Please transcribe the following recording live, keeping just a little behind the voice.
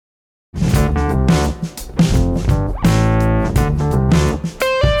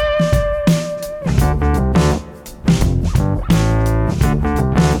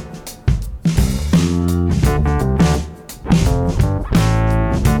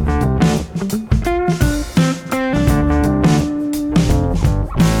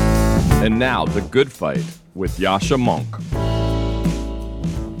now, The Good Fight with Yascha Mounk.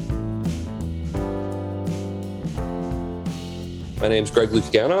 My name is Greg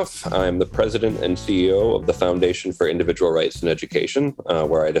Lukianoff. I'm the president and CEO of the Foundation for Individual Rights in Education,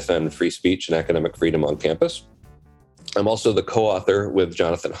 where I defend free speech and academic freedom on campus. I'm also the co-author with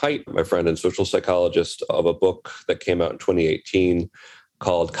Jonathan Haidt, my friend and social psychologist, of a book that came out in 2018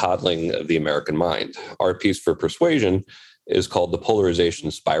 called Coddling the American Mind. Our piece for Persuasion is called The Polarization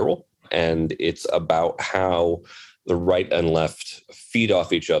Spiral, and it's about how the right and left feed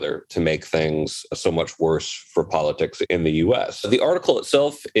off each other to make things so much worse for politics in the US. The article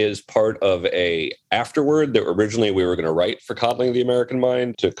itself is part of a afterword that originally we were going to write for Coddling the American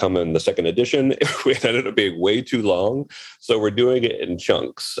Mind to come in the second edition. It ended up being way too long. So we're doing it in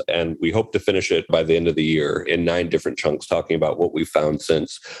chunks, and we hope to finish it by the end of the year in 9 different chunks, talking about what we've found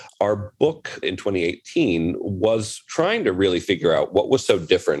since. Our book in 2018 was trying to really figure out what was so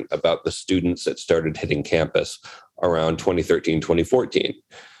different about the students that started hitting campus around 2013, 2014,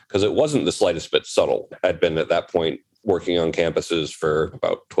 because it wasn't the slightest bit subtle. I'd been at that point working on campuses for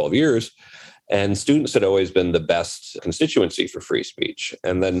about 12 years, and students had always been the best constituency for free speech.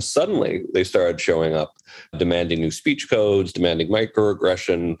 And then suddenly they started showing up, demanding new speech codes, demanding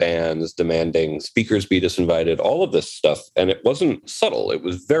microaggression bans, demanding speakers be disinvited, all of this stuff. And it wasn't subtle. It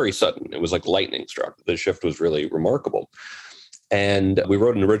was very sudden. It was like lightning struck. The shift was really remarkable. And we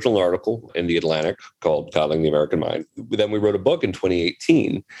wrote an original article in The Atlantic called Coddling the American Mind. Then we wrote a book in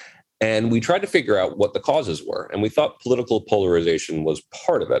 2018, and we tried to figure out what the causes were. And we thought political polarization was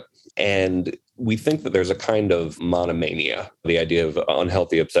part of it. And we think that there's a kind of monomania, the idea of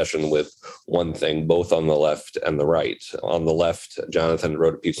unhealthy obsession with one thing, both on the left and the right. On the left, Jonathan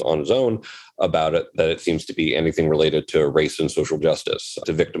wrote a piece on his own about it, that it seems to be anything related to race and social justice,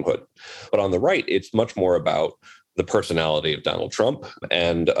 to victimhood. But on the right, it's much more about the personality of Donald Trump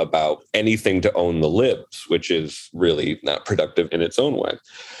and about anything to own the libs, which is really not productive in its own way.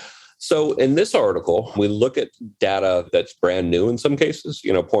 So in this article, we look at data that's brand new in some cases,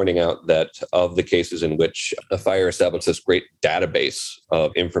 pointing out that of the cases in which the fire established this great database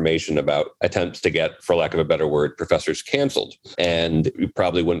of information about attempts to get, for lack of a better word, professors canceled. And you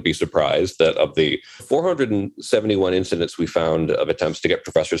probably wouldn't be surprised that of the 471 incidents we found of attempts to get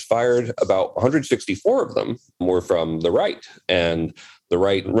professors fired, about 164 of them were from the right. And the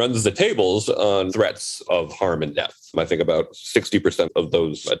right runs the tables on threats of harm and death. I think about 60% of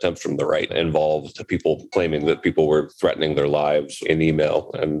those attempts from the right involved people claiming that people were threatening their lives in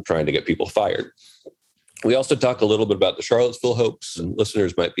email and trying to get people fired. We also talk a little bit about the Charlottesville hoax, and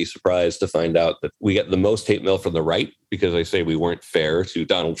listeners might be surprised to find out that we get the most hate mail from the right because they say we weren't fair to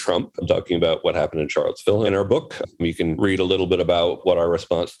Donald Trump. I'm talking about what happened in Charlottesville in our book. You can read a little bit about what our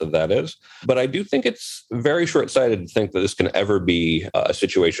response to that is. But I do think it's very short-sighted to think that this can ever be a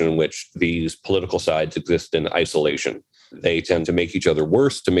situation in which these political sides exist in isolation. They tend to make each other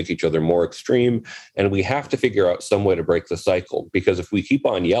worse, to make each other more extreme. And we have to figure out some way to break the cycle, because if we keep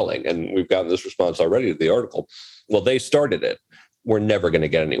on yelling, and we've gotten this response already to the article, well, they started it, we're never going to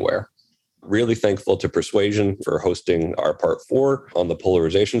get anywhere. Really thankful to Persuasion for hosting our part 4 on the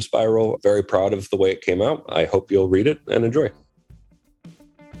polarization spiral. Very proud of the way it came out. I hope you'll read it and enjoy.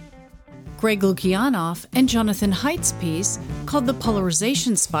 Greg Lukianoff and Jonathan Haidt's piece, called The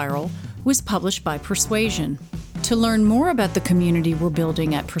Polarization Spiral, was published by Persuasion. To learn more about the community we're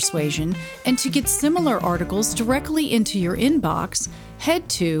building at Persuasion and to get similar articles directly into your inbox, head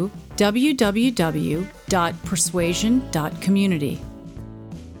to www.persuasion.community.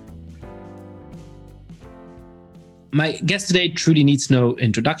 My guest today truly needs no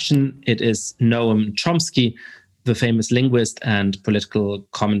introduction. It is Noam Chomsky, the famous linguist and political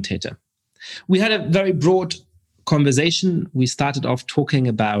commentator. We had a very broad conversation. We started off talking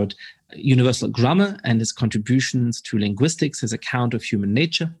about universal grammar and his contributions to linguistics, his account of human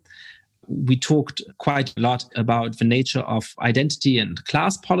nature. We talked quite a lot about the nature of identity and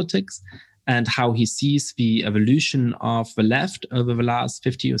class politics and how he sees the evolution of the left over the last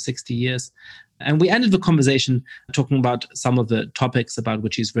 50 or 60 years. And we ended the conversation talking about some of the topics about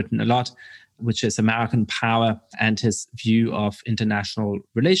which he's written a lot, which is American power and his view of international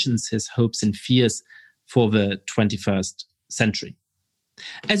relations, his hopes and fears for the 21st century.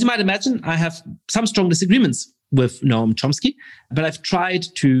 As you might imagine, I have some strong disagreements with Noam Chomsky, but I've tried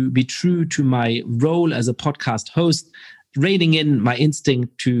to be true to my role as a podcast host, reining in my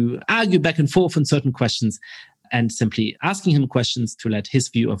instinct to argue back and forth on certain questions and simply asking him questions to let his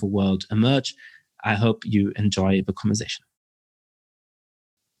view of the world emerge. I hope you enjoy the conversation.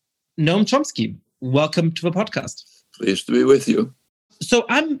 Noam Chomsky, welcome to the podcast. Pleased to be with you. So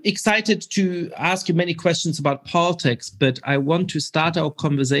I'm excited to ask you many questions about politics, but I want to start our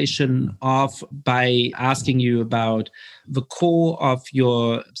conversation off by asking you about the core of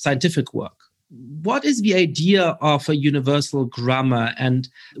your scientific work. What is the idea of a universal grammar, and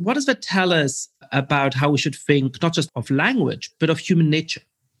what does that tell us about how we should think not just of language, but of human nature?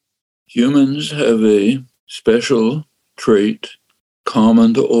 Humans have a special trait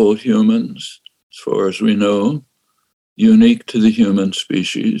common to all humans, as far as we know, unique to the human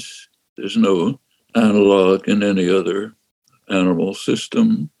species. There's no analog in any other animal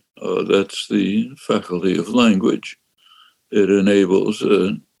system. That's the faculty of language. It enables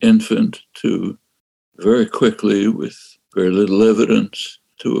an infant to very quickly, with very little evidence,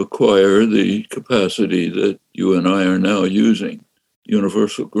 to acquire the capacity that you and I are now using.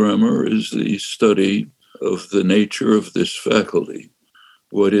 Universal grammar is the study of the nature of this faculty.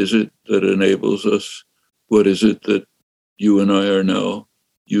 What is it that enables us? What is it that you and I are now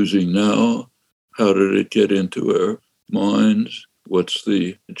using now? How did it get into our minds? What's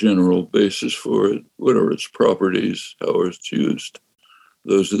the general basis for it? What are its properties? How is it used?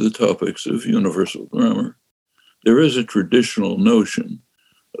 Those are the topics of universal grammar. There is a traditional notion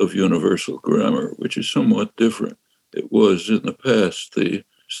of universal grammar, which is somewhat different. It was in the past the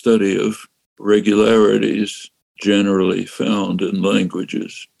study of regularities generally found in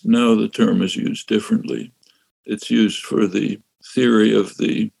languages. Now the term is used differently. It's used for the theory of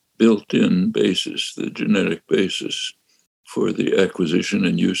the built-in basis, the genetic basis for the acquisition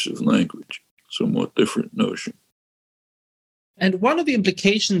and use of language. Somewhat different notion. And one of the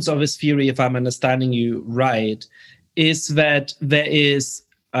implications of this theory, if I'm understanding you right, is that there is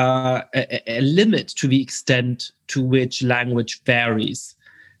a limit to the extent to which language varies,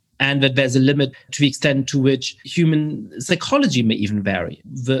 and that there's a limit to the extent to which human psychology may even vary.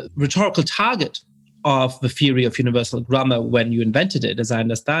 The rhetorical target of the theory of universal grammar, when you invented it, as I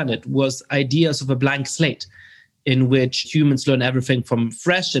understand it, was ideas of a blank slate in which humans learn everything from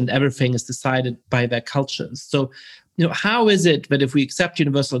fresh and everything is decided by their cultures. So, how is it that if we accept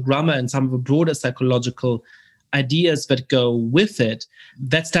universal grammar and some of the broader psychological ideas that go with it,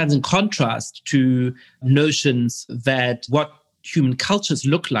 that stands in contrast to notions that what human cultures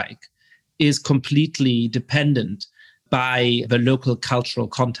look like is completely dependent by the local cultural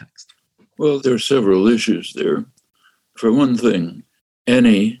context? Well, there are several issues there. For one thing,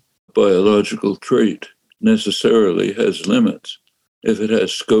 any biological trait necessarily has limits. If it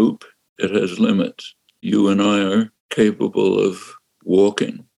has scope, it has limits. You and I are capable of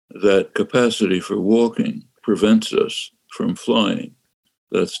walking. That capacity for walking prevents us from flying.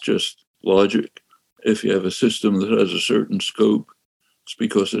 That's just logic. If you have a system that has a certain scope, it's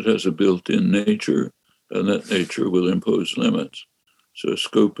because it has a built-in nature, and that nature will impose limits. So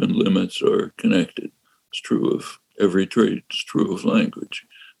scope and limits are connected. It's true of every trait. It's true of language.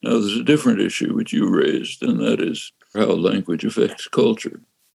 Now, there's a different issue which you raised, and that is how language affects culture.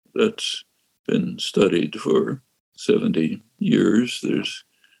 That's been studied for 70 years. There's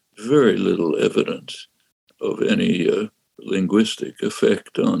very little evidence of any linguistic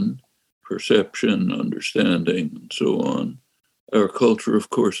effect on perception, understanding, and so on. Our culture,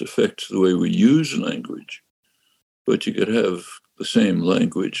 of course, affects the way we use language, but you could have the same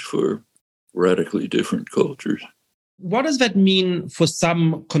language for radically different cultures. What does that mean for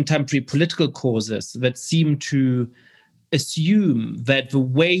some contemporary political causes that seem to assume that the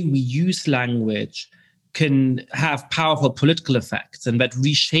way we use language can have powerful political effects, and that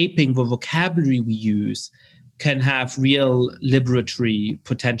reshaping the vocabulary we use can have real liberatory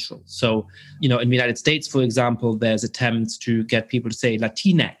potential? So, in the United States, for example, there's attempts to get people to say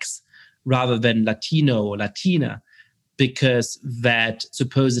Latinx rather than Latino or Latina, because that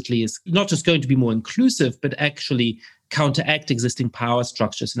supposedly is not just going to be more inclusive, but actually counteract existing power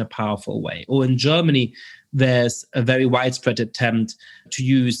structures in a powerful way. Or in Germany, there's a very widespread attempt to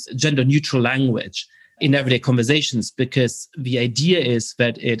use gender-neutral language in everyday conversations, because the idea is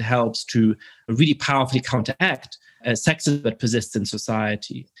that it helps to really powerfully counteract sexism that persists in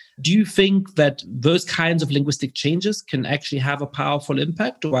society. Do you think that those kinds of linguistic changes can actually have a powerful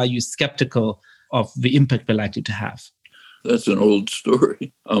impact, or are you skeptical of the impact they're likely to have? That's an old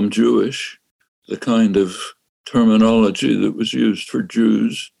story. I'm Jewish. The kind of terminology that was used for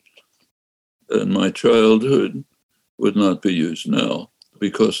Jews in my childhood would not be used now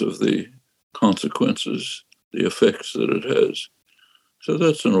because of the consequences, the effects that it has. So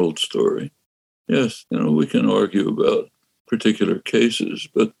that's an old story. Yes, we can argue about particular cases,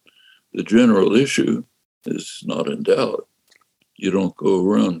 but the general issue is not in doubt. You don't go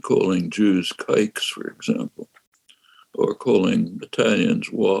around calling Jews kikes, for example, or calling Italians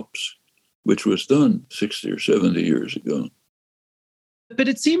wops, which was done 60 or 70 years ago. But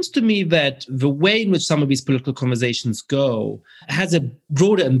it seems to me that the way in which some of these political conversations go has a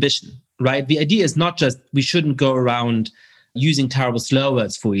broader ambition, right? The idea is not just we shouldn't go around using terrible slur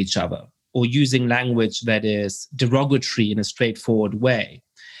words for each other or using language that is derogatory in a straightforward way.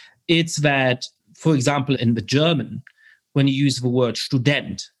 It's that, for example, in the German, when you use the word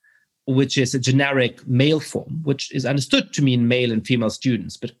Student, which is a generic male form, which is understood to mean male and female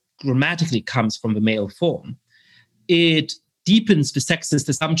students, but grammatically comes from the male form, it deepens the sexist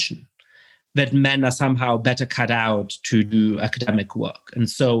assumption that men are somehow better cut out to do academic work. And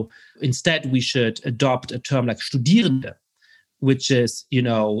so instead, we should adopt a term like Studierende, which is,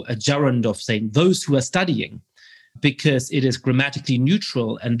 a gerund of saying those who are studying, because it is grammatically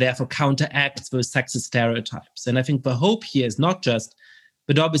neutral and therefore counteracts those sexist stereotypes. And I think the hope here is not just,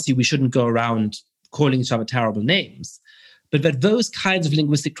 but obviously we shouldn't go around calling each other terrible names, but that those kinds of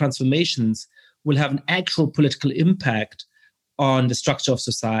linguistic transformations will have an actual political impact on the structure of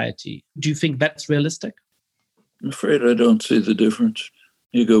society. Do you think that's realistic? I'm afraid I don't see the difference.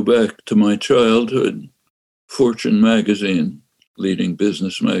 You go back to my childhood, Fortune magazine, leading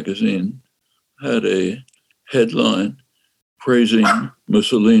business magazine, had a headline praising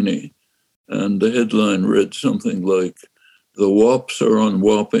Mussolini. And the headline read something like, "The Wops are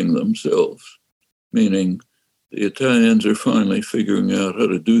unwopping themselves," meaning the Italians are finally figuring out how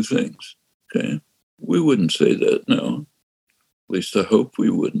to do things. Okay? We wouldn't say that now. At least I hope we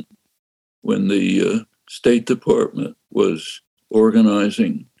wouldn't. When the State Department was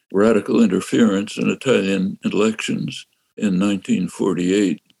organizing radical interference in Italian elections in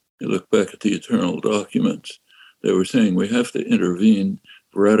 1948, you look back at the internal documents, they were saying we have to intervene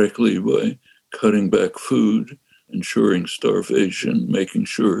radically by cutting back food, ensuring starvation, making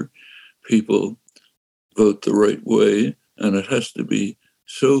sure people vote the right way, and it has to be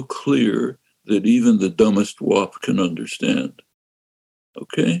so clear that even the dumbest wop can understand.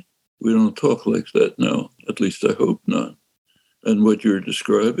 Okay? We don't talk like that now. At least I hope not. And what you're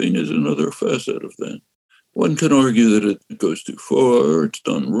describing is another facet of that. One can argue that it goes too far, it's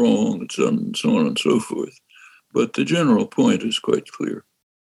done wrong, it's done so on and so forth. But the general point is quite clear.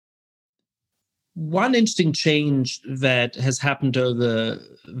 One interesting change that has happened over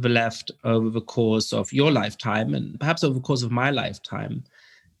the left over the course of your lifetime, and perhaps over the course of my lifetime,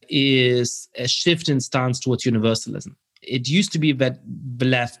 is a shift in stance towards universalism. It used to be that the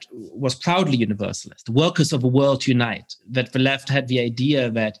left was proudly universalist, workers of the world unite, that the left had the idea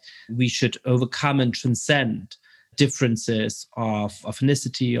that we should overcome and transcend differences of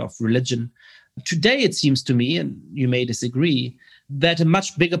ethnicity, of religion. Today, it seems to me, and you may disagree, that a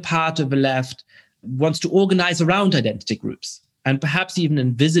much bigger part of the left wants to organize around identity groups and perhaps even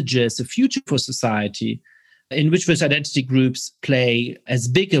envisages a future for society in which those identity groups play as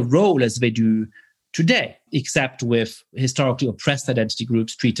big a role as they do today, except with historically oppressed identity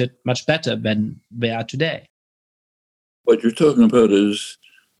groups treated much better than they are today. What you're talking about is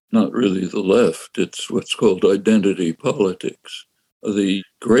not really the left. It's what's called identity politics. The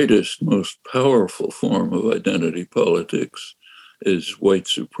greatest, most powerful form of identity politics is white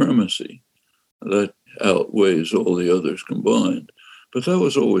supremacy. That outweighs all the others combined. But that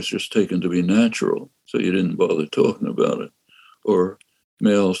was always just taken to be natural, so you didn't bother talking about it. Or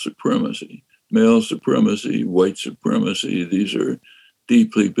male supremacy. Male supremacy, white supremacy, these are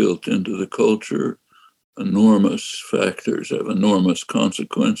deeply built into the culture, enormous factors, have enormous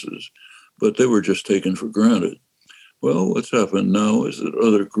consequences, but they were just taken for granted. Well, what's happened now is that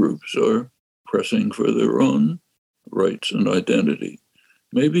other groups are pressing for their own rights and identity.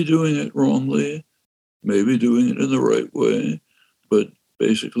 Maybe doing it wrongly, maybe doing it in the right way, but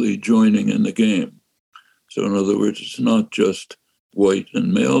basically joining in the game. So in other words, it's not just white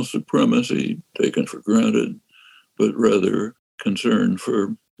and male supremacy taken for granted, but rather concern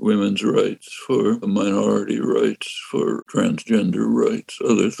for women's rights, for minority rights, for transgender rights,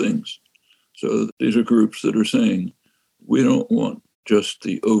 other things. So these are groups that are saying, we don't want just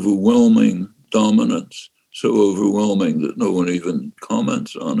the overwhelming dominance, so overwhelming that no one even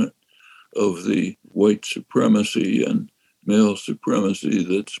comments on it, of the white supremacy and male supremacy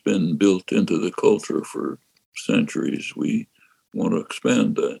that's been built into the culture for centuries. We want to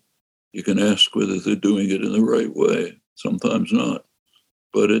expand that. You can ask whether they're doing it in the right way. Sometimes not.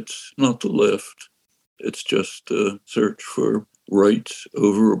 But it's not the left. It's just a search for rights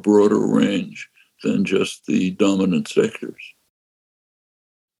over a broader range than just the dominant sectors.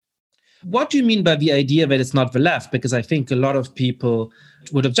 What do you mean by the idea that it's not the left? Because I think a lot of people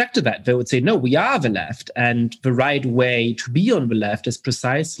would object to that. They would say, no, we are the left. And the right way to be on the left is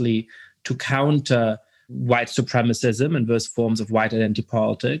precisely to counter white supremacism and those forms of white identity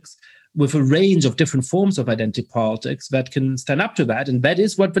politics with a range of different forms of identity politics that can stand up to that. And that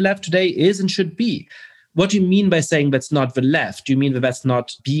is what the left today is and should be. What do you mean by saying that's not the left? Do you mean that that's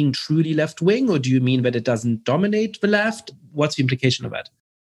not being truly left-wing, or do you mean that it doesn't dominate the left? What's the implication of that?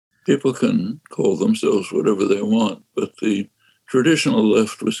 People can call themselves whatever they want, but the traditional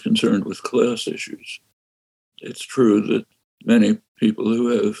left was concerned with class issues. It's true that many people who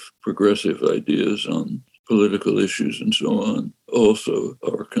have progressive ideas on political issues and so on also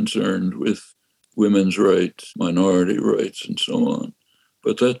are concerned with women's rights, minority rights, and so on.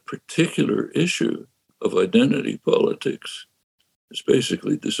 But that particular issue of identity politics is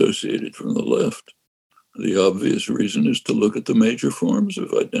basically dissociated from the left. The obvious reason is to look at the major forms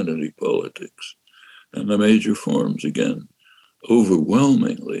of identity politics. And the major forms, again,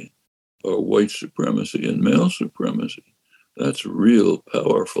 overwhelmingly are white supremacy and male supremacy. That's real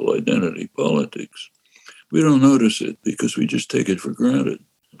powerful identity politics. We don't notice it because we just take it for granted.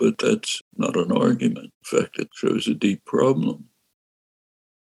 But that's not an argument. In fact, it shows a deep problem.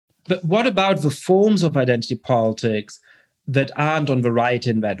 But what about the forms of identity politics that aren't on the right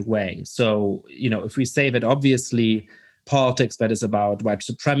in that way? So, if we say that obviously politics that is about white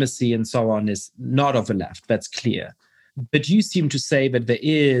supremacy and so on is not of the left, that's clear. But you seem to say that there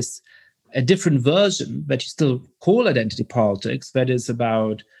is a different version that you still call identity politics that is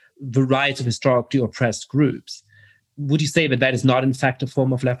about the rights of historically oppressed groups. Would you say that that is not, in fact, a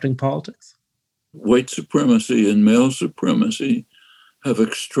form of left-wing politics? White supremacy and male supremacy have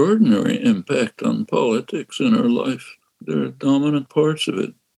extraordinary impact on politics in our life. They're dominant parts of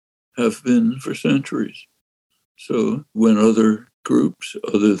it, have been for centuries. So when other groups,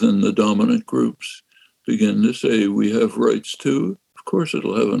 other than the dominant groups, begin to say we have rights too, of course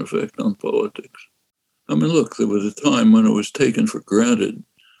it'll have an effect on politics. I mean, look, there was a time when it was taken for granted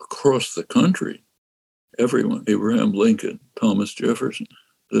across the country, everyone, Abraham Lincoln, Thomas Jefferson,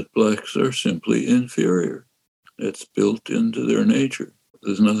 that blacks are simply inferior. It's built into their nature.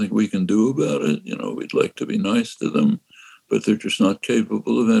 There's nothing we can do about it. We'd like to be nice to them, but they're just not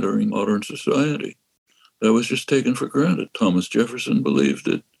capable of entering modern society. That was just taken for granted. Thomas Jefferson believed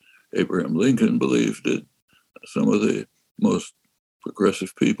it. Abraham Lincoln believed it. Some of the most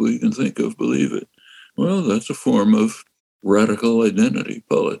progressive people you can think of believe it. Well, that's a form of radical identity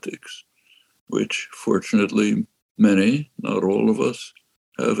politics, which fortunately many, not all of us,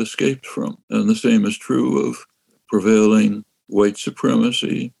 have escaped from. And the same is true of prevailing white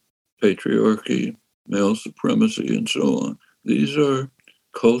supremacy, patriarchy, male supremacy, and so on. These are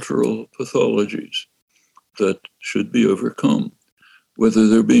cultural pathologies that should be overcome. Whether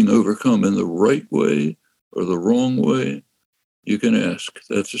they're being overcome in the right way or the wrong way, you can ask.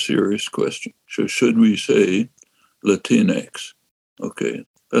 That's a serious question. So should we say Latinx? Okay,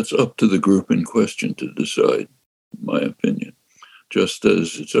 that's up to the group in question to decide, in my opinion. Just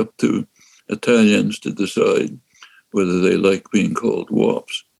as it's up to Italians to decide whether they like being called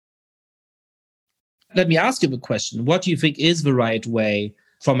WAPs. Let me ask you a question. What do you think is the right way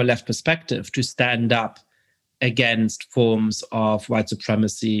from a left perspective to stand up against forms of white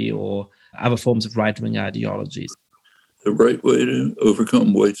supremacy or other forms of right-wing ideologies? The right way to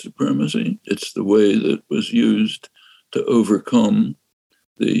overcome white supremacy, it's the way that was used to overcome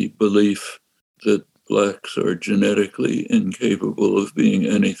the belief that blacks are genetically incapable of being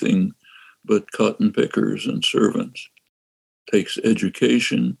anything but cotton pickers and servants. It takes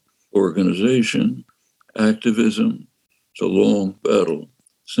education, organization, activism. It's a long battle.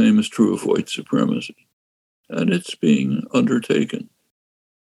 Same is true of white supremacy. And it's being undertaken.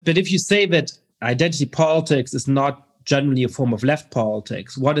 But if you say that identity politics is not generally a form of left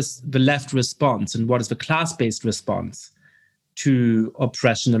politics, what is the left response and what is the class-based response to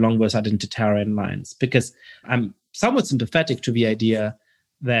oppression along those identitarian lines? Because I'm somewhat sympathetic to the idea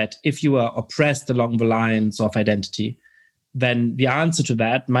that if you are oppressed along the lines of identity, then the answer to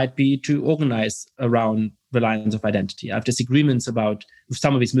that might be to organize around the lines of identity. I have disagreements with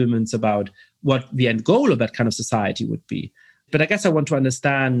some of these movements about what the end goal of that kind of society would be. But I guess I want to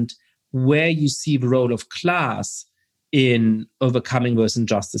understand where you see the role of class in overcoming those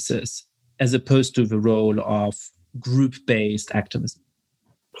injustices, as opposed to the role of group-based activism.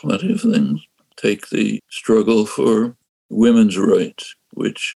 Plenty of things. Take the struggle for women's rights,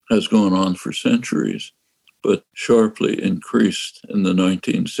 which has gone on for centuries, but sharply increased in the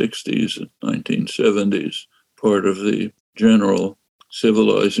 1960s and 1970s, part of the general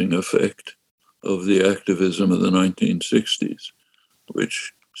civilizing effect of the activism of the 1960s,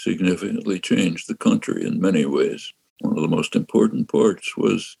 which significantly changed the country in many ways. One of the most important parts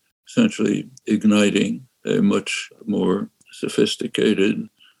was essentially igniting a much more sophisticated,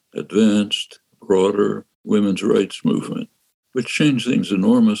 advanced, broader women's rights movement, which changed things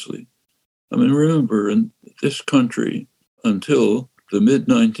enormously. I mean, remember, in this country, until the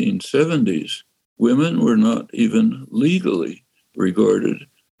mid-1970s, women were not even legally regarded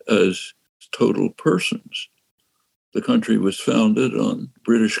as total persons. The country was founded on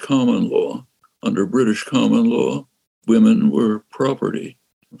British common law. Under British common law, women were property,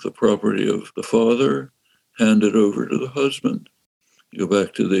 the property of the father, handed over to the husband. You go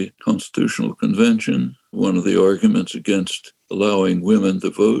back to the Constitutional Convention. One of the arguments against allowing women to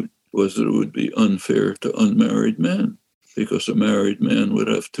vote was that it would be unfair to unmarried men, because a married man would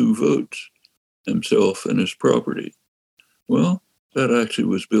have 2 votes, himself and his property. Well, that actually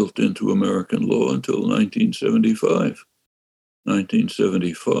was built into American law until 1975.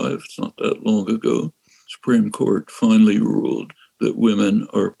 1975, it's not that long ago, Supreme Court finally ruled that women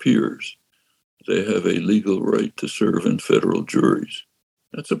are peers. They have a legal right to serve in federal juries.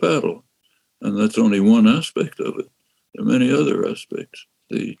 That's a battle, and that's only one aspect of it. There are many other aspects.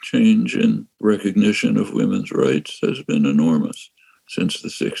 The change in recognition of women's rights has been enormous since the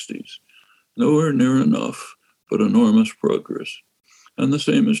 60s. Nowhere near enough, but enormous progress. And the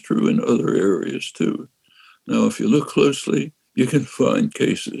same is true in other areas too. Now, if you look closely, you can find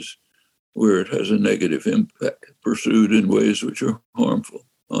cases where it has a negative impact, pursued in ways which are harmful,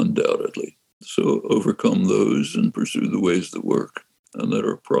 undoubtedly. So overcome those and pursue the ways that work and that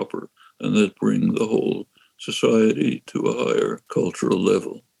are proper and that bring the whole society to a higher cultural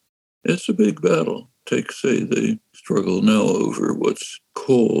level. It's a big battle. Take, say, the struggle now over what's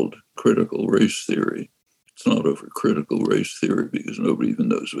called critical race theory. It's not over critical race theory because nobody even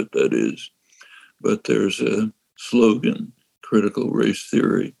knows what that is. But there's a slogan, critical race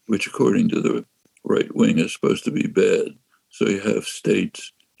theory, which according to the right wing is supposed to be bad. So you have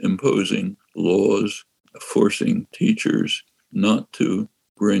states imposing laws, forcing teachers not to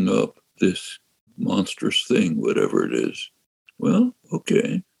bring up this monstrous thing, whatever it is. Well,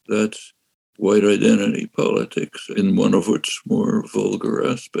 okay, that's white identity politics in one of its more vulgar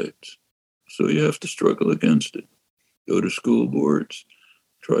aspects. So you have to struggle against it. Go to school boards,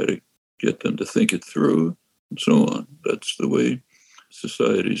 try to get them to think it through, and so on. That's the way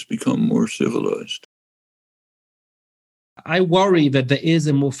societies become more civilized. I worry that there is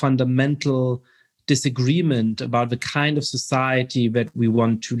a more fundamental disagreement about the kind of society that we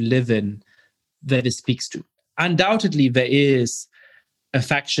want to live in that it speaks to. Undoubtedly, there is a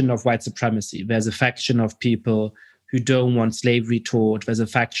faction of white supremacy. There's a faction of people who don't want slavery taught. There's a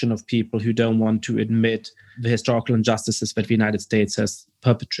faction of people who don't want to admit the historical injustices that the United States has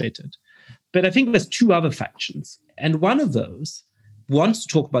perpetrated. But I think there's 2 other factions. And one of those wants to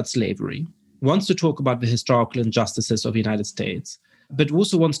talk about slavery, wants to talk about the historical injustices of the United States, but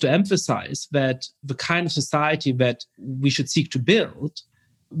also wants to emphasize that the kind of society that we should seek to build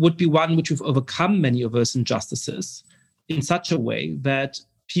would be one which would overcome many of those injustices in such a way that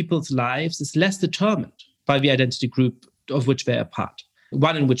people's lives is less determined by the identity group of which they're a part.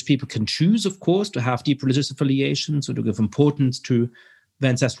 One in which people can choose, of course, to have deep religious affiliations or to give importance to their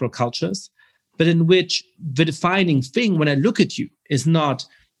ancestral cultures, but in which the defining thing when I look at you is not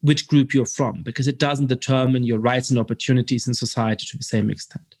which group you're from, because it doesn't determine your rights and opportunities in society to the same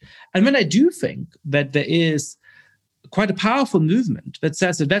extent. And when I do think that there is quite a powerful movement that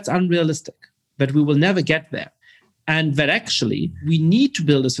says that that's unrealistic, that we will never get there, and that actually we need to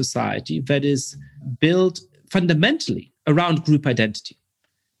build a society that is built fundamentally around group identity,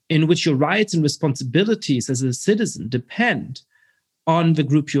 in which your rights and responsibilities as a citizen depend on the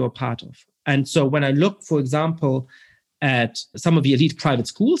group you're a part of. And so when I look, for example, at some of the elite private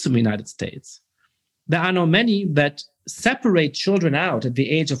schools in the United States, there are now many that separate children out at the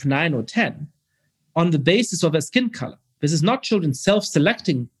age of 9 or 10 on the basis of their skin color. This is not children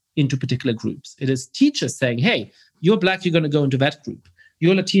self-selecting into particular groups. It is teachers saying, hey, you're Black, you're going to go into that group.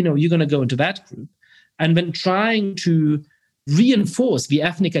 You're Latino, you're going to go into that group. And then trying to reinforce the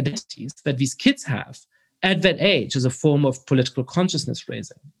ethnic identities that these kids have at that age as a form of political consciousness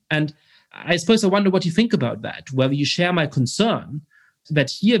raising. And I suppose I wonder what you think about that, whether you share my concern that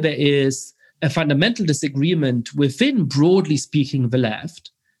here there is a fundamental disagreement within, broadly speaking, the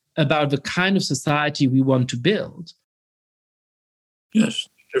left about the kind of society we want to build. Yes,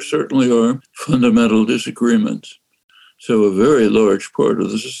 there certainly are fundamental disagreements. So a very large part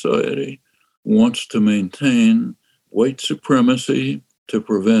of the society wants to maintain white supremacy to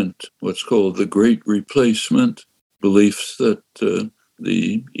prevent what's called the Great Replacement, beliefs that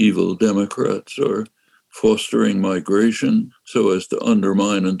the evil Democrats are fostering migration so as to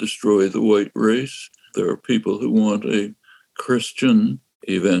undermine and destroy the white race. There are people who want a Christian,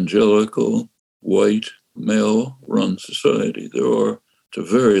 evangelical, white, male-run society. It's a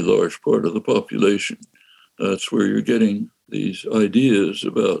very large part of the population. That's where you're getting these ideas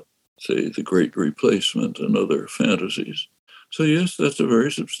about say, the Great Replacement and other fantasies. So yes, that's a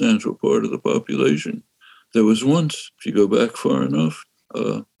very substantial part of the population. There was once, if you go back far enough,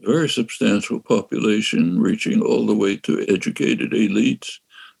 a very substantial population reaching all the way to educated elites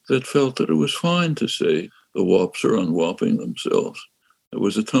that felt that it was fine to say the wops are unwopping themselves. There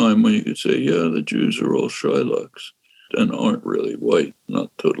was a time when you could say, yeah, the Jews are all Shylocks and aren't really white,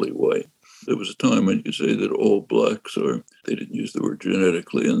 not totally white. There was a time when you could say that all blacks are, they didn't use the word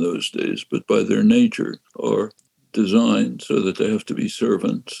genetically in those days, but by their nature are designed so that they have to be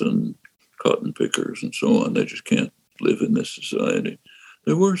servants and cotton pickers and so on. They just can't live in this society.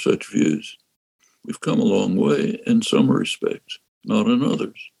 There were such views. We've come a long way in some respects, not in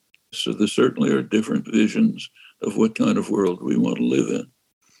others. So there certainly are different visions of what kind of world we want to live in.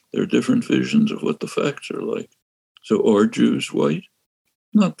 There are different visions of what the facts are like. So are Jews white?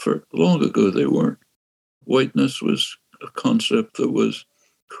 Not for long ago they weren't. Whiteness was a concept that was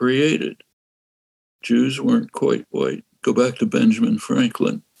created. Jews weren't quite white. Go back to Benjamin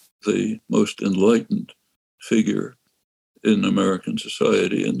Franklin, the most enlightened figure in American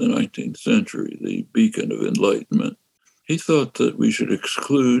society in the 19th century, the beacon of enlightenment. He thought that we should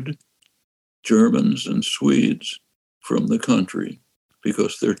exclude Germans and Swedes from the country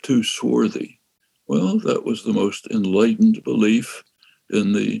because they're too swarthy. Well, that was the most enlightened belief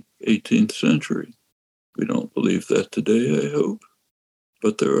in the 18th century. We don't believe that today, I hope,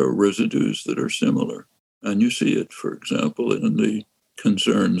 but there are residues that are similar. And you see it, for example, in the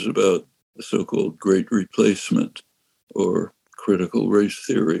concerns about the so-called Great Replacement or critical race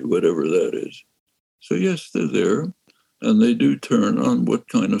theory, whatever that is. So yes, they're there, and they do turn on what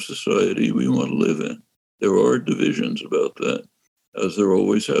kind of society we want to live in. There are divisions about that, as there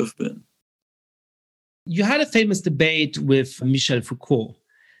always have been. You had a famous debate with Michel Foucault.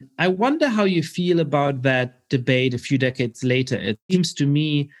 I wonder how you feel about that debate a few decades later. It seems to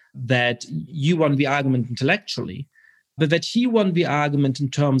me that you won the argument intellectually, but that he won the argument in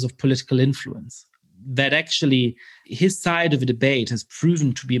terms of political influence. That actually his side of the debate has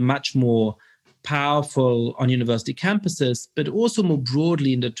proven to be much more powerful on university campuses, but also more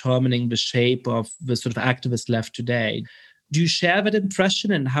broadly in determining the shape of the sort of activist left today. Do you share that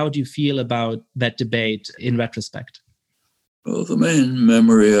impression, and how do you feel about that debate in retrospect? Well, the main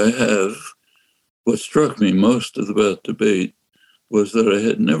memory I have, what struck me most about debate was that I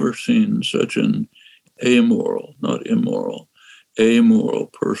had never seen such an amoral, not immoral, amoral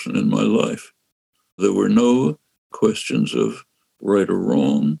person in my life. There were no questions of right or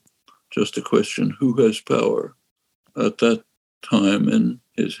wrong, just a question, who has power? At that time in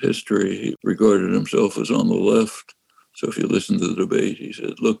his history, he regarded himself as on the left. So if you listen to the debate, he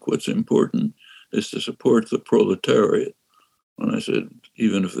said, look, what's important is to support the proletariat. And I said,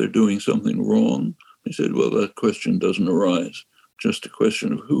 even if they're doing something wrong, he said, well, that question doesn't arise. Just a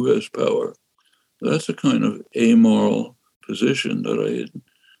question of who has power. That's a kind of amoral position that I had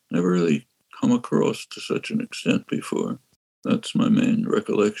never really come across to such an extent before. That's my main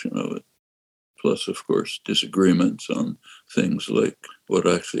recollection of it. Plus, of course, disagreements on things like what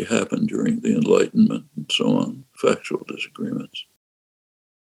actually happened during the Enlightenment and so on, factual disagreements.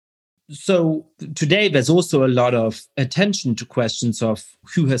 So today, there's also a lot of attention to questions of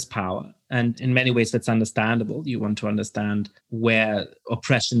who has power. And in many ways, that's understandable. You want to understand where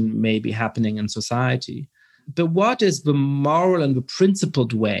oppression may be happening in society. But what is the moral and the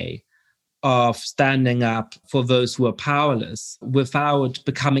principled way of standing up for those who are powerless without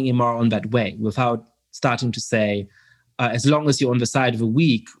becoming immoral in that way, without starting to say, as long as you're on the side of the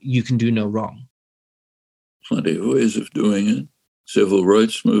weak, you can do no wrong? Plenty of ways of doing it. Civil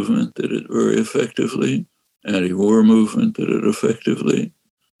rights movement did it very effectively. Anti-war movement did it effectively.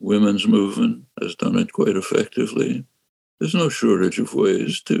 Women's movement has done it quite effectively. There's no shortage of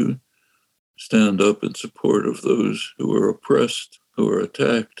ways to stand up in support of those who are oppressed, who are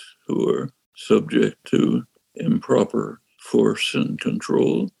attacked, who are subject to improper force and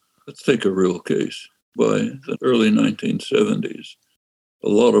control. Let's take a real case. By the early 1970s, a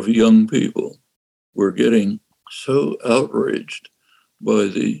lot of young people were getting so outraged by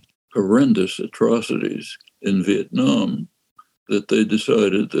the horrendous atrocities in Vietnam that they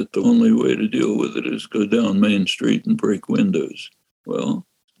decided that the only way to deal with it is go down Main Street and break windows. Well,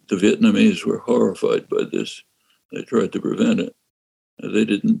 the Vietnamese were horrified by this. They tried to prevent it. They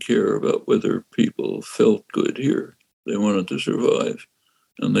didn't care about whether people felt good here. They wanted to survive.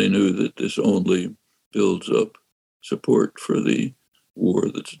 And they knew that this only builds up support for the war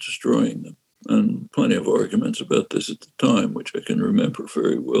that's destroying them. And plenty of arguments about this at the time, which I can remember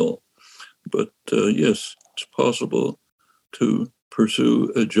very well. But yes, it's possible to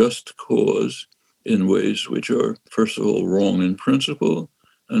pursue a just cause in ways which are, first of all, wrong in principle,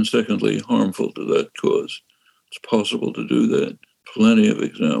 and secondly, harmful to that cause. It's possible to do that. Plenty of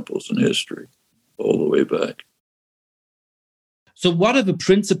examples in history, all the way back. So what are the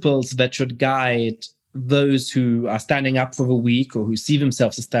principles that should guide those who are standing up for the weak or who see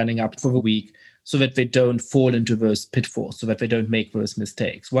themselves as standing up for the weak so that they don't fall into those pitfalls, so that they don't make those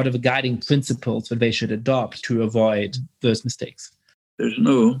mistakes? What are the guiding principles that they should adopt to avoid those mistakes? There's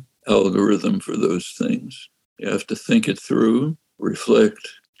no algorithm for those things. You have to think it through, reflect,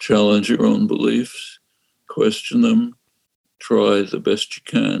 challenge your own beliefs, question them, try the best you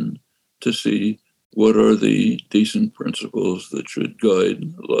can to see what are the decent principles that should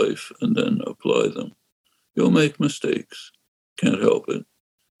guide life, and then apply them. You'll make mistakes. Can't help it.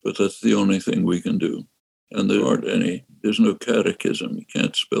 But that's the only thing we can do. And there aren't any. There's no catechism. You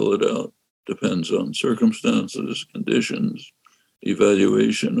can't spell it out. Depends on circumstances, conditions,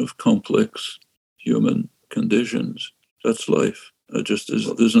 evaluation of complex human conditions. That's life.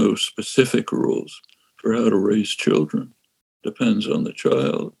 There's no specific rules for how to raise children. Depends on the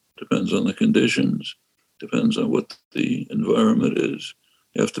child. Depends on the conditions, depends on what the environment is.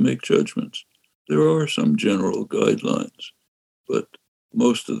 You have to make judgments. There are some general guidelines, but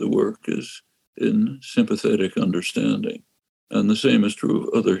most of the work is in sympathetic understanding. And the same is true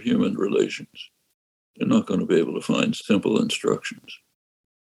of other human relations. You're not going to be able to find simple instructions.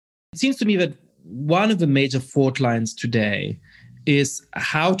 It seems to me that one of the major fault lines today is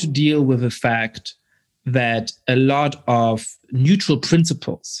how to deal with the fact that a lot of neutral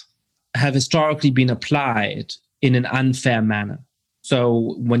principles have historically been applied in an unfair manner.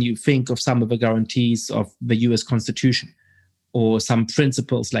 So when you think of some of the guarantees of the US Constitution or some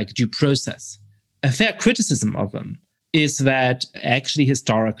principles like due process, a fair criticism of them is that actually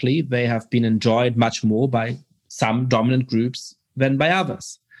historically they have been enjoyed much more by some dominant groups than by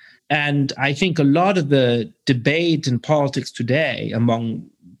others. And I think a lot of the debate in politics today among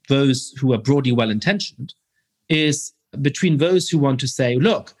those who are broadly well-intentioned is between those who want to say,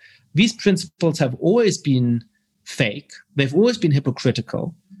 look, these principles have always been fake. They've always been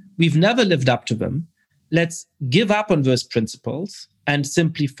hypocritical. We've never lived up to them. Let's give up on those principles and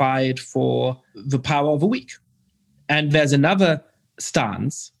simply fight for the power of the weak. And there's another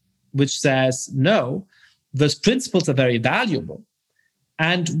stance which says, no, those principles are very valuable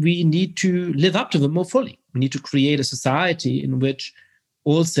and we need to live up to them more fully. We need to create a society in which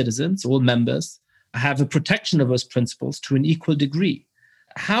all citizens, all members, have a protection of those principles to an equal degree.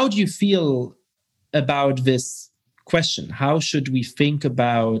 How do you feel about this question? How should we think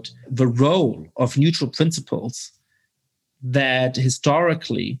about the role of neutral principles that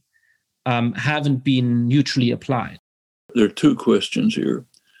historically haven't been neutrally applied? There are two questions here.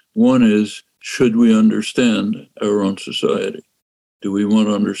 One is, should we understand our own society? Do we want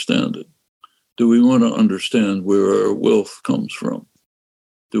to understand it? Do we want to understand where our wealth comes from?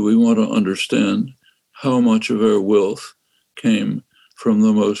 Do we want to understand how much of our wealth came from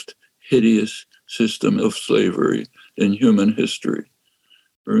the most hideous system of slavery in human history?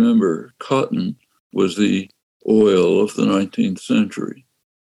 Remember, cotton was the oil of the 19th century.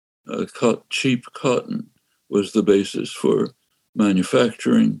 Cheap cotton was the basis for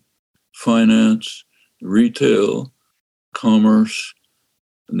manufacturing, finance, retail, commerce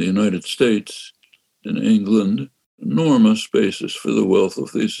in the United States, in England, enormous basis for the wealth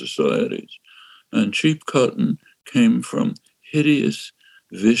of these societies. And cheap cotton came from hideous,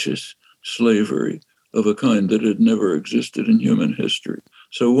 vicious slavery of a kind that had never existed in human history.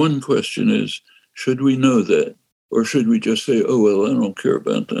 So one question is, should we know that? Or should we just say, oh, well, I don't care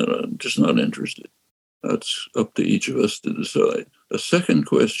about that. I'm just not interested. That's up to each of us to decide. A second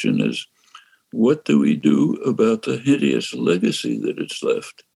question is, what do we do about the hideous legacy that it's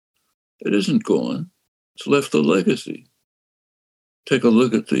left? It isn't gone. It's left a legacy. Take a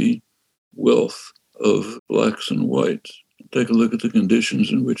look at the wealth of blacks and whites. Take a look at the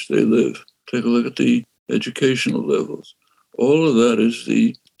conditions in which they live. Take a look at the educational levels. All of that is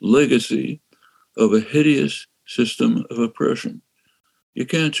the legacy of a hideous system of oppression. You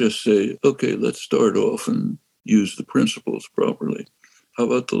can't just say, okay, let's start off and use the principles properly. How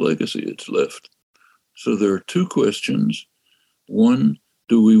about the legacy it's left? So there are two questions. One,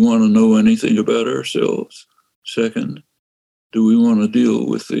 do we want to know anything about ourselves? Second, do we want to deal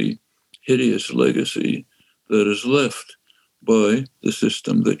with the hideous legacy that is left by the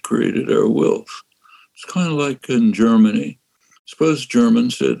system that created our wealth? It's kind of like in Germany. Suppose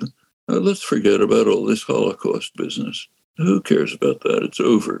Germans said, let's forget about all this Holocaust business. Who cares about that? It's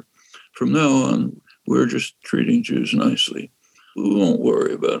over. From now on, we're just treating Jews nicely. We won't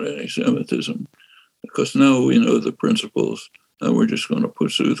worry about anti-Semitism because now we know the principles and we're just going to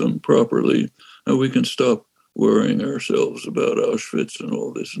pursue them properly and we can stop worrying ourselves about Auschwitz and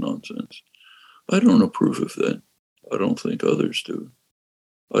all this nonsense. I don't approve of that. I don't think others do.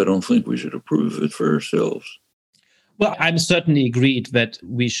 I don't think we should approve of it for ourselves. Well, I'm certainly agreed that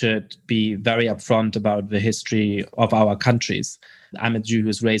we should be very upfront about the history of our countries. I'm a Jew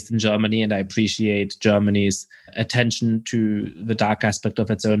who's raised in Germany, and I appreciate Germany's attention to the dark aspect of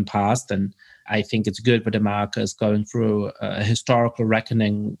its own past. And I think it's good that America is going through a historical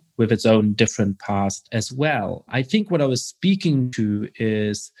reckoning with its own different past as well. I think what I was speaking to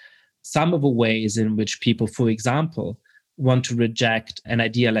is some of the ways in which people, for example, want to reject an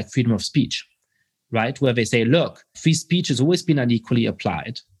idea like freedom of speech. Right, where they say, look, free speech has always been unequally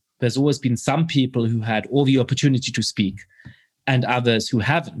applied. There's always been some people who had all the opportunity to speak and others who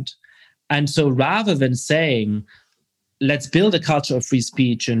haven't. And so rather than saying, let's build a culture of free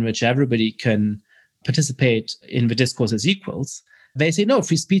speech in which everybody can participate in the discourse as equals, they say, no,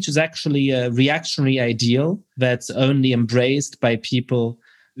 free speech is actually a reactionary ideal that's only embraced by people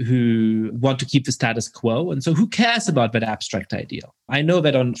who want to keep the status quo. And so who cares about that abstract ideal? I know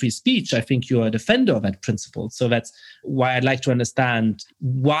that on free speech, I think you're a defender of that principle. So that's why I'd like to understand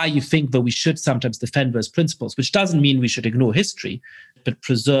why you think that we should sometimes defend those principles, which doesn't mean we should ignore history, but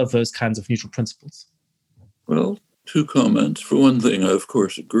preserve those kinds of neutral principles. Well, two comments. For one thing, I of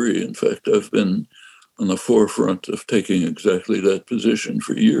course agree. In fact, I've been on the forefront of taking exactly that position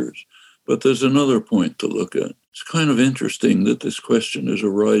for years. But there's another point to look at. It's kind of interesting that this question is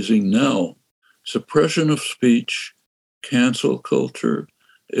arising now. Suppression of speech, cancel culture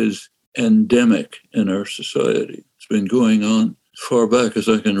is endemic in our society. It's been going on as far back as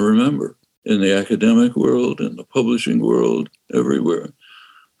I can remember, in the academic world, in the publishing world, everywhere.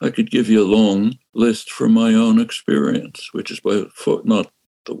 I could give you a long list from my own experience, which is by far not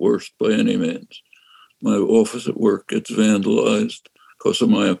the worst by any means. My office at work gets vandalized because of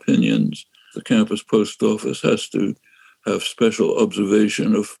my opinions. The campus post office has to have special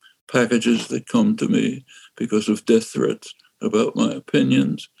observation of packages that come to me because of death threats about my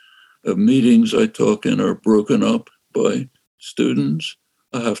opinions. Meetings I talk in are broken up by students.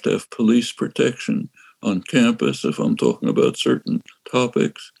 I have to have police protection on campus if I'm talking about certain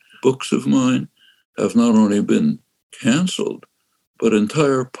topics. Books of mine have not only been canceled, but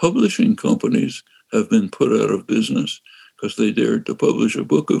entire publishing companies have been put out of business because they dared to publish a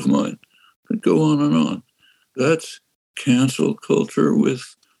book of mine. And go on and on. That's cancel culture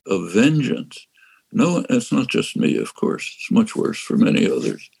with a vengeance. No, it's not just me, of course. It's much worse for many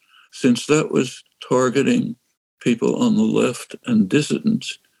others. Since that was targeting people on the left and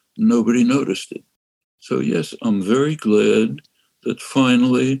dissidents, nobody noticed it. So yes, I'm very glad that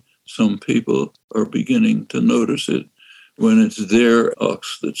finally some people are beginning to notice it when it's their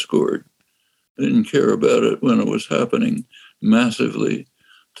ox that scored. I didn't care about it when it was happening massively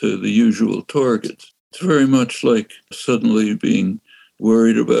to the usual targets. It's very much like suddenly being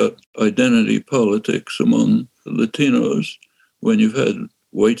worried about identity politics among Latinos when you've had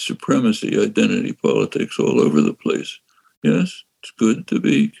white supremacy identity politics all over the place. Yes, it's good to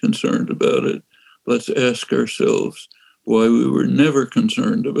be concerned about it. Let's ask ourselves why we were never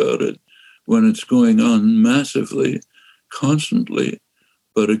concerned about it when it's going on massively, constantly,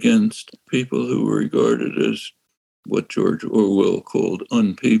 but against people who were regarded as what George Orwell called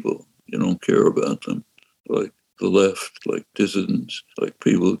unpeople. You don't care about them, like the left, like dissidents, like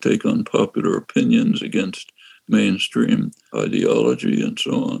people who take unpopular opinions against mainstream ideology and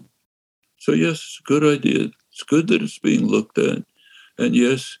so on. So yes, it's a good idea. It's good that it's being looked at. And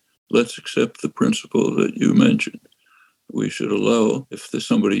yes, let's accept the principle that you mentioned. We should allow, if there's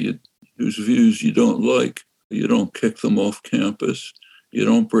somebody whose views you don't like, you don't kick them off campus, you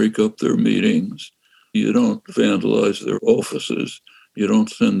don't break up their meetings, you don't vandalize their offices. You don't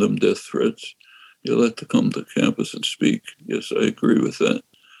send them death threats. You let them come to campus and speak. Yes, I agree with that.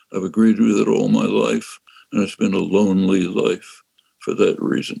 I've agreed with it all my life, and it's been a lonely life for that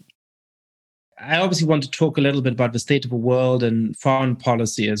reason. I obviously want to talk a little bit about the state of the world and foreign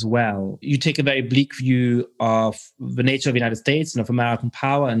policy as well. You take a very bleak view of the nature of the United States and of American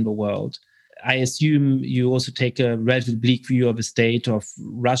power in the world. I assume you also take a relatively bleak view of the state of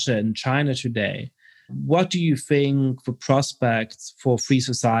Russia and China today. What do you think the prospects for free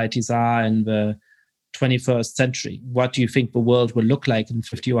societies are in the 21st century? What do you think the world will look like in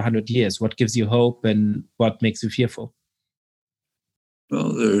 50 or 100 years? What gives you hope and what makes you fearful?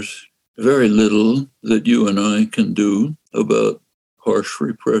 Well, there's very little that you and I can do about harsh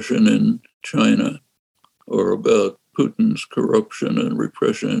repression in China or about Putin's corruption and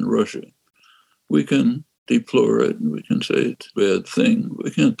repression in Russia. We can deplore it and we can say it's a bad thing.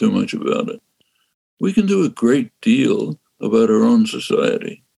 We can't do much about it. We can do a great deal about our own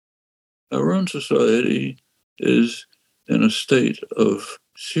society. Our own society is in a state of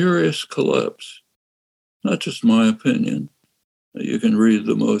serious collapse. Not just my opinion. You can read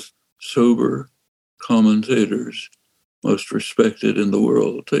the most sober commentators, most respected in the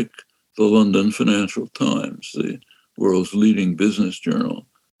world. Take the London Financial Times, the world's leading business journal.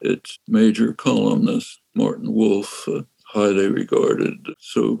 Its major columnist, Martin Wolf, a highly regarded,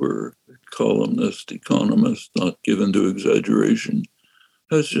 sober columnist, economist, not given to exaggeration,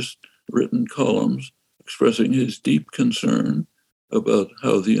 has just written columns expressing his deep concern about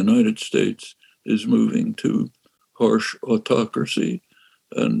how the United States is moving to harsh autocracy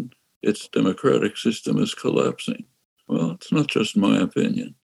and its democratic system is collapsing. Well, it's not just my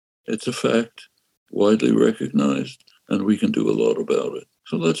opinion. It's a fact, widely recognized, and we can do a lot about it.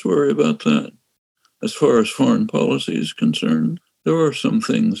 So let's worry about that. As far as foreign policy is concerned, there are some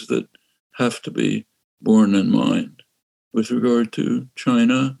things that have to be borne in mind. With regard to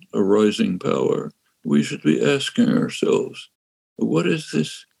China, a rising power, we should be asking ourselves, what is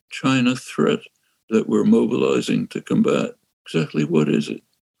this China threat that we're mobilizing to combat? Exactly what is it?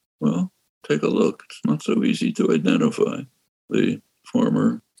 Well, take a look. It's not so easy to identify. The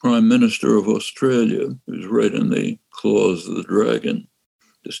former Prime Minister of Australia, who's right in the claws of the dragon,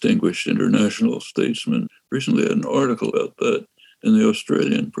 distinguished international statesman, recently had an article about that in the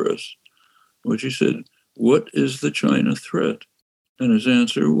Australian press, which he said, what is the China threat? And his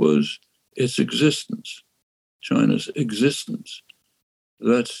answer was, its existence, China's existence.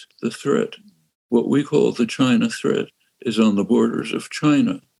 That's the threat. What we call the China threat is on the borders of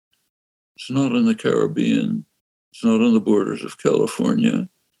China. It's not in the Caribbean. It's not on the borders of California.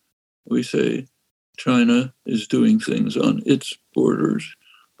 We say China is doing things on its borders,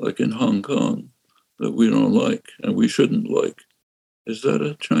 like in Hong Kong, that we don't like and we shouldn't like. Is that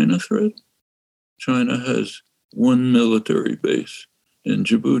a China threat? China has one military base in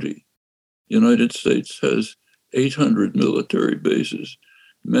Djibouti. The United States has 800 military bases,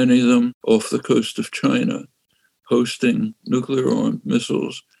 many of them off the coast of China, hosting nuclear-armed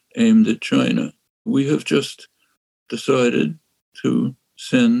missiles aimed at China. We have just decided to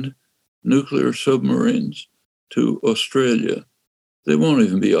send nuclear submarines to Australia. They won't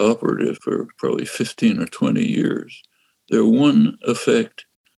even be operative for probably 15 or 20 years. Their one effect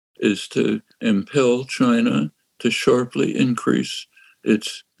is to impel China to sharply increase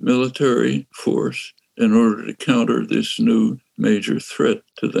its military force in order to counter this new major threat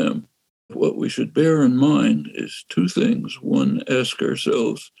to them. What we should bear in mind is two things. One, ask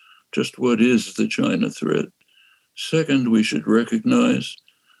ourselves, just what is the China threat? Second, we should recognize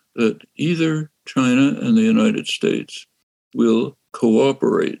that either China and the United States will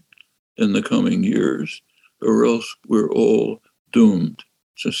cooperate in the coming years, or else we're all doomed.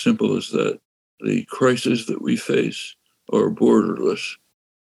 It's as simple as that. The crises that we face are borderless.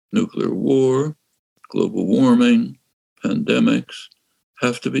 Nuclear war, global warming, pandemics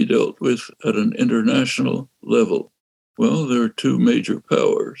have to be dealt with at an international level. Well, there are two major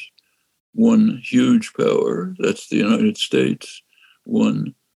powers. One huge power, that's the United States.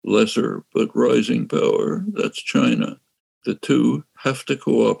 One lesser but rising power, that's China. The two have to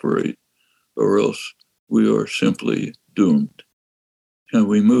cooperate, or else we are simply doomed. Can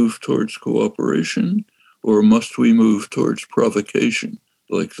we move towards cooperation, or must we move towards provocation,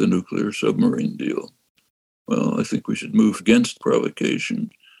 like the nuclear submarine deal? Well, I think we should move against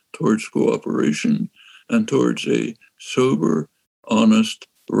provocation, towards cooperation, and towards a sober, honest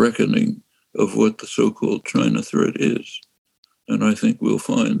reckoning of what the so-called China threat is. And I think we'll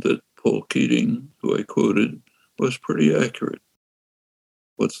find that Paul Keating, who I quoted, was pretty accurate.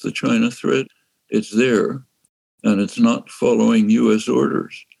 What's the China threat? It's there, and it's not following U.S.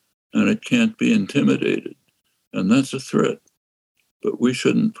 orders, and it can't be intimidated. And that's a threat. But we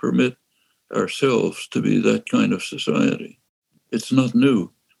shouldn't permit ourselves to be that kind of society. It's not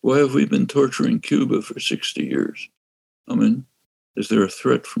new. Why have we been torturing Cuba for 60 years? I mean, is there a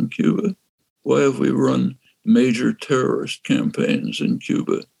threat from Cuba? Why have we run major terrorist campaigns in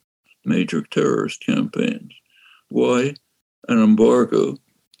Cuba? Major terrorist campaigns. Why an embargo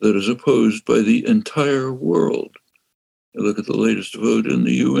that is opposed by the entire world? You look at the latest vote in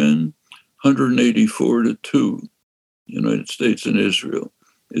the UN, 184-2, United States and Israel.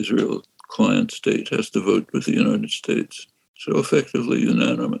 Israel, client state, has to vote with the United States. So effectively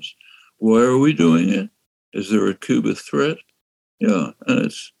unanimous. Why are we doing it? Is there a Cuba threat? Yeah, and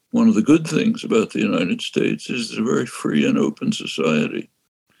it's one of the good things about the United States is it's a very free and open society.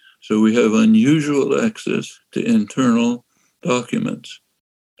 So we have unusual access to internal documents,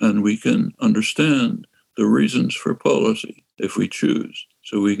 and we can understand the reasons for policy if we choose.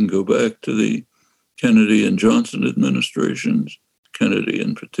 So we can go back to the Kennedy and Johnson administrations, Kennedy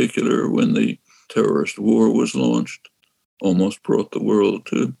in particular, when the terrorist war was launched, almost brought the world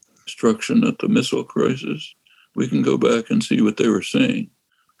to destruction at the missile crisis. We can go back and see what they were saying.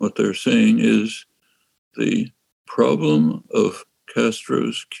 What they're saying is the problem of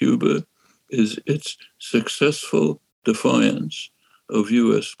Castro's Cuba is its successful defiance of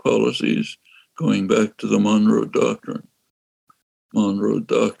U.S. policies going back to the Monroe Doctrine. Monroe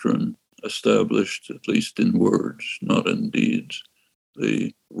Doctrine established, at least in words, not in deeds,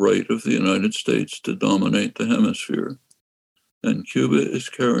 the right of the United States to dominate the hemisphere. And Cuba is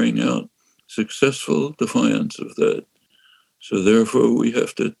carrying out successful defiance of that. So therefore, we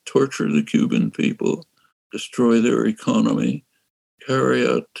have to torture the Cuban people, destroy their economy, carry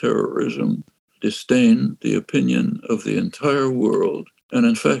out terrorism, disdain the opinion of the entire world, and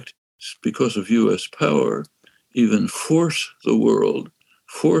in fact, because of U.S. power, even force the world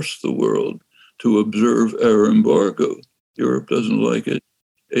to observe our embargo. Europe doesn't like it,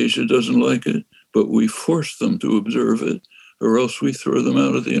 Asia doesn't like it, but we force them to observe it, or else we throw them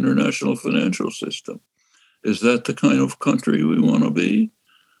out of the international financial system. Is that the kind of country we want to be?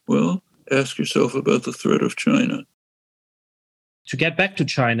 Well, ask yourself about the threat of China. To get back to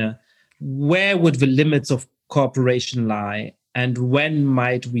China, where would the limits of cooperation lie, and when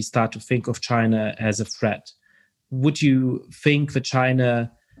might we start to think of China as a threat? Would you think that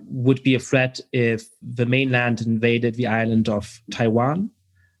China would be a threat if the mainland invaded the island of Taiwan?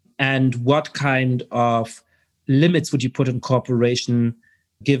 And what kind of limits would you put on cooperation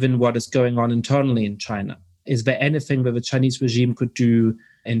given what is going on internally in China? Is there anything that the Chinese regime could do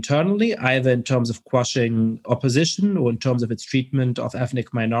internally, either in terms of quashing opposition or in terms of its treatment of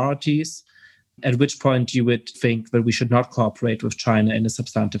ethnic minorities? At which point you would think that we should not cooperate with China in a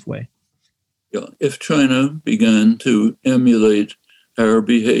substantive way? Yeah, if China began to emulate our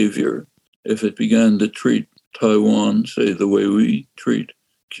behavior, if it began to treat Taiwan, say, the way we treat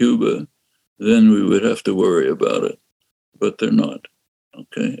Cuba, then we would have to worry about it. But they're not.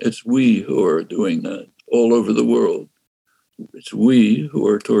 Okay, it's we who are doing that all over the world. It's we who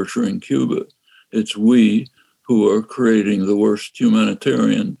are torturing Cuba. It's we who are creating the worst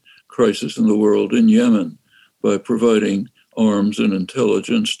humanitarian crisis in the world in Yemen by providing arms and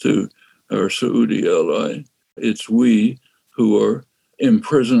intelligence to our Saudi ally. It's we who are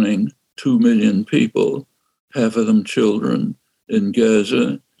imprisoning 2 million people, half of them children, in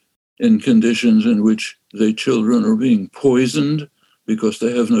Gaza, in conditions in which the children are being poisoned because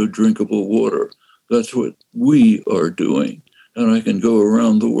they have no drinkable water. That's what we are doing. And I can go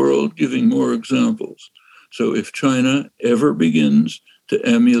around the world giving more examples. So if China ever begins to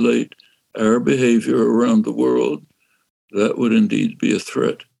emulate our behavior around the world, that would indeed be a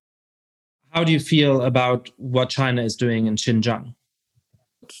threat. How do you feel about what China is doing in Xinjiang?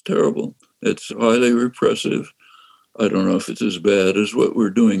 It's terrible. It's highly repressive. I don't know if it's as bad as what we're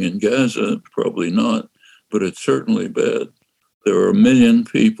doing in Gaza, probably not, but it's certainly bad. There are 1 million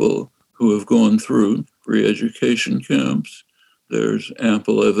people who have gone through re-education camps. There's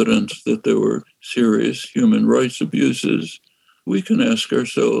ample evidence that there were serious human rights abuses. We can ask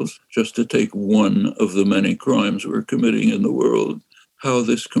ourselves, just to take one of the many crimes we're committing in the world, how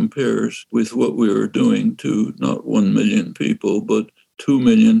this compares with what we are doing to not 1 million people, but 2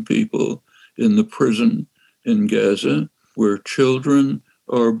 million people in the prison in Gaza, where children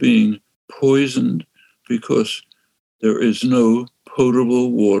are being poisoned because there is no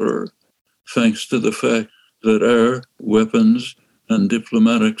potable water, thanks to the fact that our weapons and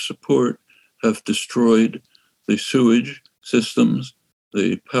diplomatic support have destroyed the sewage systems,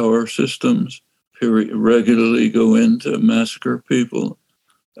 the power systems, regularly go in to massacre people.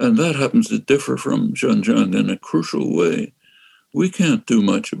 And that happens to differ from Xinjiang in a crucial way. We can't do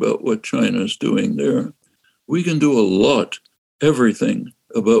much about what China is doing there. We can do a lot, everything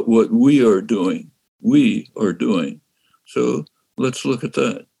about what we are doing. We are doing. So let's look at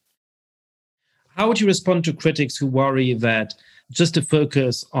that. How would you respond to critics who worry that just to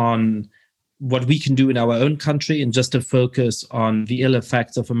focus on what we can do in our own country and just to focus on the ill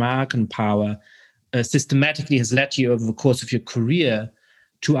effects of American power systematically has led you over the course of your career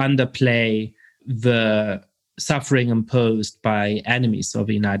to underplay the suffering imposed by enemies of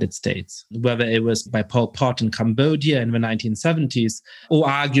the United States, whether it was by Pol Pot in Cambodia in the 1970s, or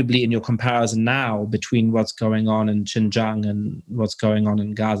arguably in your comparison now between what's going on in Xinjiang and what's going on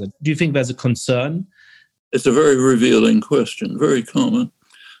in Gaza? Do you think there's a concern? It's a very revealing question, very common.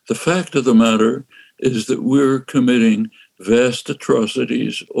 The fact of the matter is that we're committing vast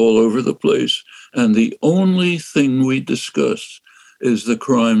atrocities all over the place, and the only thing we discuss is the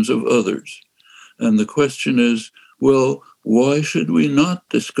crimes of others. And the question is, well, why should we not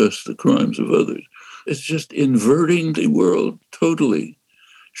discuss the crimes of others? It's just inverting the world totally.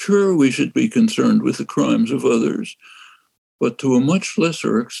 Sure, we should be concerned with the crimes of others, but to a much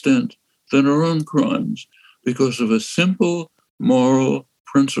lesser extent than our own crimes, because of a simple moral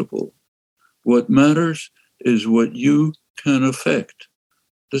principle. What matters is what you can affect.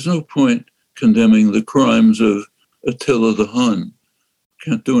 There's no point condemning the crimes of Attila the Hun.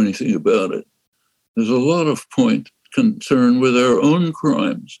 Can't do anything about it. There's a lot of concern with our own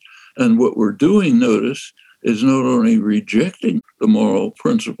crimes. And what we're doing, notice, is not only rejecting the moral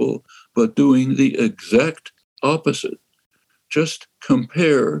principle, but doing the exact opposite. Just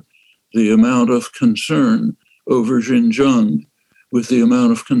compare the amount of concern over Xinjiang with the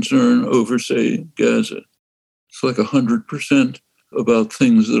amount of concern over, say, Gaza. It's like 100% about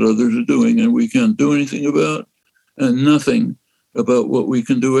things that others are doing and we can't do anything about, and nothing about what we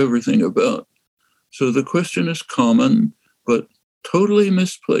can do everything about. So the question is common, but totally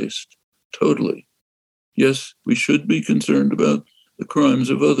misplaced. Totally. Yes, we should be concerned about the crimes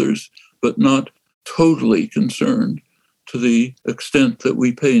of others, but not totally concerned to the extent that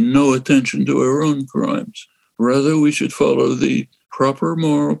we pay no attention to our own crimes. Rather, we should follow the proper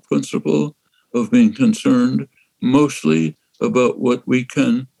moral principle of being concerned mostly about what we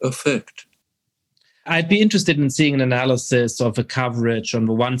can affect. I'd be interested in seeing an analysis of the coverage on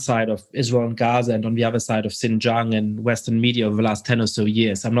the one side of Israel and Gaza and on the other side of Xinjiang and Western media over the last 10 or so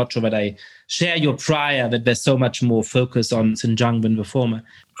years. I'm not sure that I share your prior that there's so much more focus on Xinjiang than the former.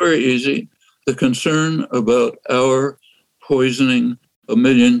 Very easy. The concern about our poisoning 1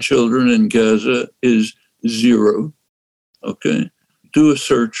 million children in Gaza is zero. Okay? Do a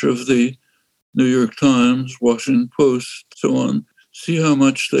search of the New York Times, Washington Post, so on. See how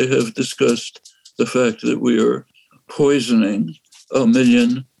much they have discussed the fact that we are poisoning 1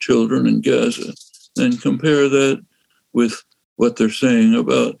 million children in Gaza. Then compare that with what they're saying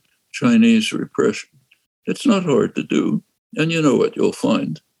about Chinese repression. It's not hard to do, and you know what you'll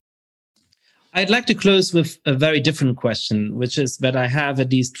find. I'd like to close with a very different question, which is that I have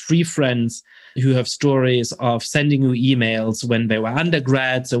at least 3 friends who have stories of sending you emails when they were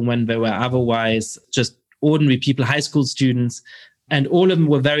undergrads or when they were otherwise just ordinary people, high school students, and all of them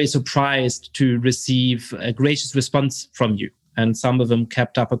were very surprised to receive a gracious response from you. And some of them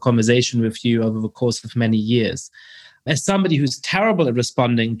kept up a conversation with you over the course of many years. As somebody who's terrible at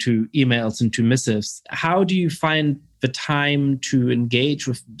responding to emails and to missives, how do you find the time to engage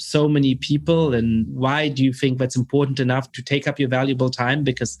with so many people? And why do you think that's important enough to take up your valuable time?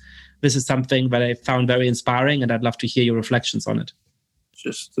 Because this is something that I found very inspiring, and I'd love to hear your reflections on it. It's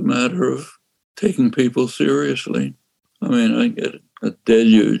just a matter of taking people seriously. I mean, I get a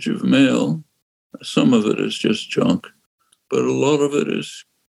deluge of mail. Some of it is just junk, but a lot of it is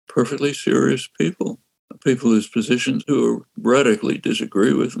perfectly serious people whose positions who radically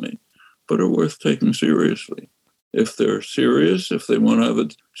disagree with me, but are worth taking seriously. If they're serious, if they want to have a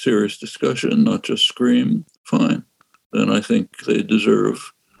serious discussion, not just scream, fine. Then I think they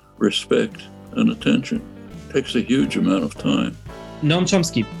deserve respect and attention. It takes a huge amount of time. Noam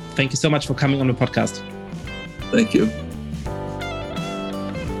Chomsky, thank you so much for coming on the podcast. Thank you.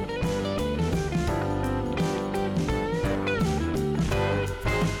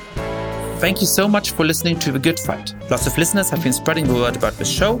 Thank you so much for listening to The Good Fight. Lots of listeners have been spreading the word about the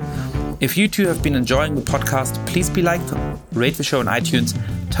show. If you too have been enjoying the podcast, please be like, rate the show on iTunes,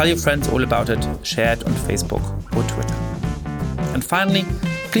 tell your friends all about it, share it on Facebook or Twitter. And finally,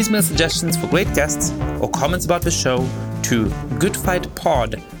 please mail suggestions for great guests or comments about the show to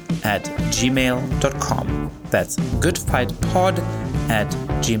goodfightpod@gmail.com. That's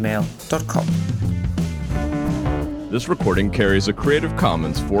goodfightpod@gmail.com. This recording carries a Creative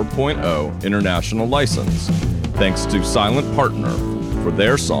Commons 4.0 international license. Thanks to Silent Partner for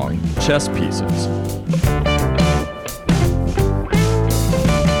their song, Chess Pieces.